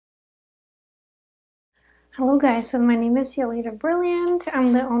Hello guys, so my name is Yelita Brilliant.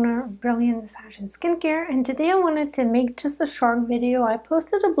 I'm the owner of Brilliant Massage and Skincare, and today I wanted to make just a short video. I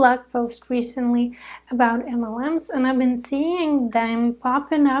posted a blog post recently about MLMs, and I've been seeing them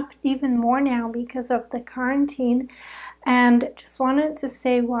popping up even more now because of the quarantine, and just wanted to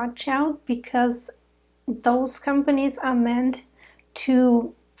say watch out, because those companies are meant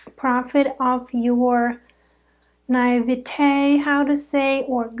to profit off your naivete, how to say,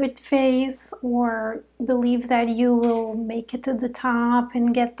 or good faith, or believe that you will make it to the top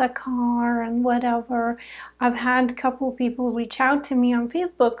and get the car and whatever. I've had a couple people reach out to me on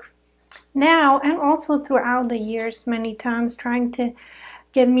Facebook now and also throughout the years many times trying to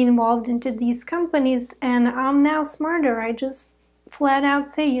get me involved into these companies, and I'm now smarter. I just flat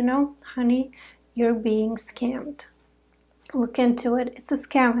out say, honey, you're being scammed. Look into it. It's a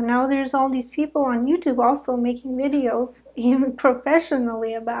scam. And now there's all these people on YouTube also making videos, even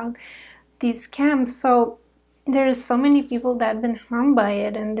professionally, about these scams. So there's so many people that have been harmed by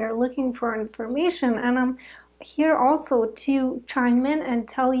it, and they're looking for information. And I'm here also to chime in and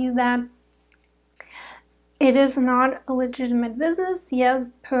tell you that it is not a legitimate business. Yes,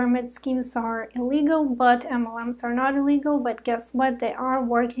 pyramid schemes are illegal, but MLMs are not illegal. But guess what? They are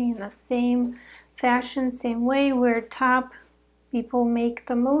working in the same fashion, same way, where top people make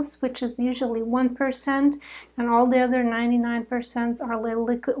the most, which is usually 1%, and all the other 99% are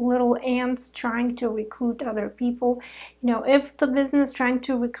little ants trying to recruit other people. If the business trying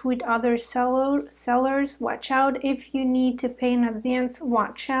to recruit other sellers, watch out. If you need to pay in advance,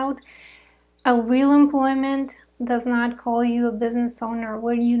 watch out. A real employment does not call you a business owner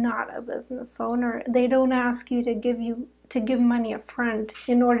when you're not a business owner. They don't ask you to give money up front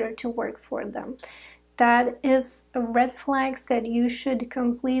in order to work for them. That is a red flags that you should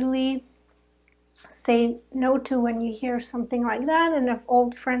completely say no to when you hear something like that. And if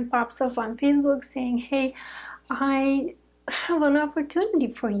old friend pops up on Facebook saying, hey, I have an opportunity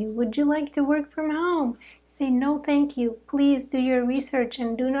for you, would you like to work from home? Say no, thank you. Please do your research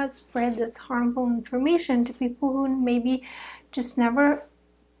and do not spread this harmful information to people who maybe just never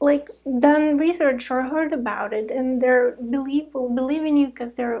done research or heard about it, and they're believe in you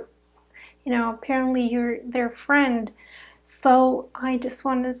because they're apparently you're their friend. So I just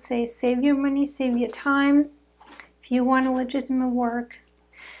want to say, save your money, save your time. If you want a legitimate work,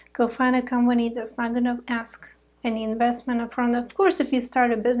 go find a company that's not going to ask any investment up front. Of course, if you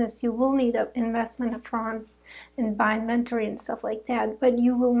start a business, you will need an investment up front and buy inventory and stuff like that, but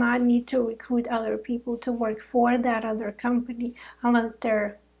you will not need to recruit other people to work for that other company unless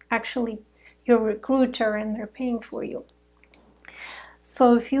they're actually your recruiter and they're paying for you.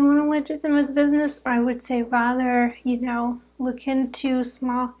 So if you want a legitimate business, I would say rather, look into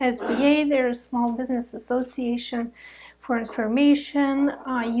small SBA. There's Small Business Association for information.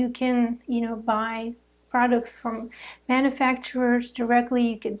 You can, buy products from manufacturers directly.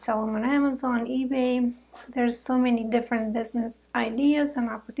 You can sell them on Amazon, eBay. There's so many different business ideas and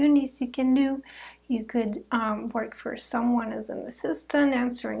opportunities you can do. You could work for someone as an assistant,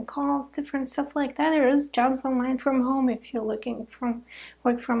 answering calls, different stuff like that. There is jobs online from home if you're looking from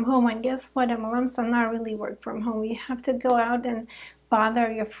work from home. And guess what? MLMs are not really work from home. You have to go out and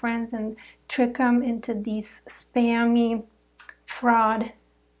bother your friends and trick them into these spammy fraud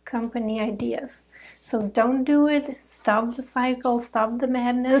company ideas. So don't do it. Stop the cycle, stop the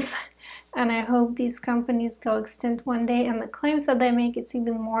madness. And I hope these companies go extinct one day. And the claims that they make, it's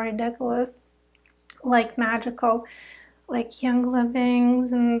even more ridiculous. Like magical, like Young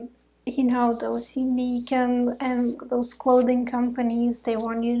Livings and those Unique and those clothing companies, they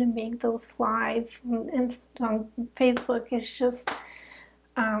want you to make those live and on Facebook. It's just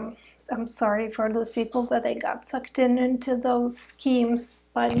I'm sorry for those people that they got sucked into those schemes,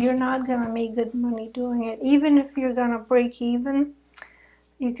 but you're not gonna make good money doing it. Even if you're gonna break even,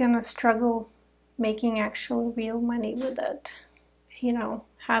 you're gonna struggle making actual real money with it.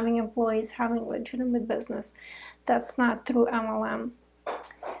 Having employees, having legitimate business. That's not through MLM.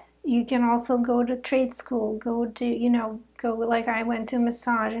 You can also go to trade school, go like I went to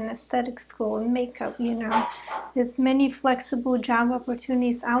massage and aesthetic school and makeup, There's many flexible job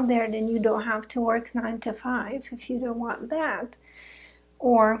opportunities out there. Then you don't have to work 9 to 5 if you don't want that.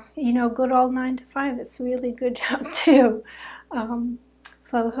 Or, good old 9 to 5 is a really good job too.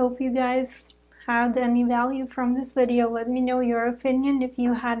 So I hope you guys had any value from this video. Let me know your opinion if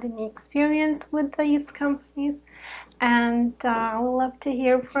you had any experience with these companies, and I would love to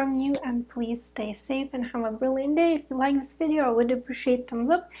hear from you. And please stay safe and have a brilliant day. If you like this video, I would appreciate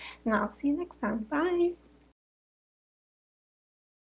thumbs up, and I'll see you next time. Bye.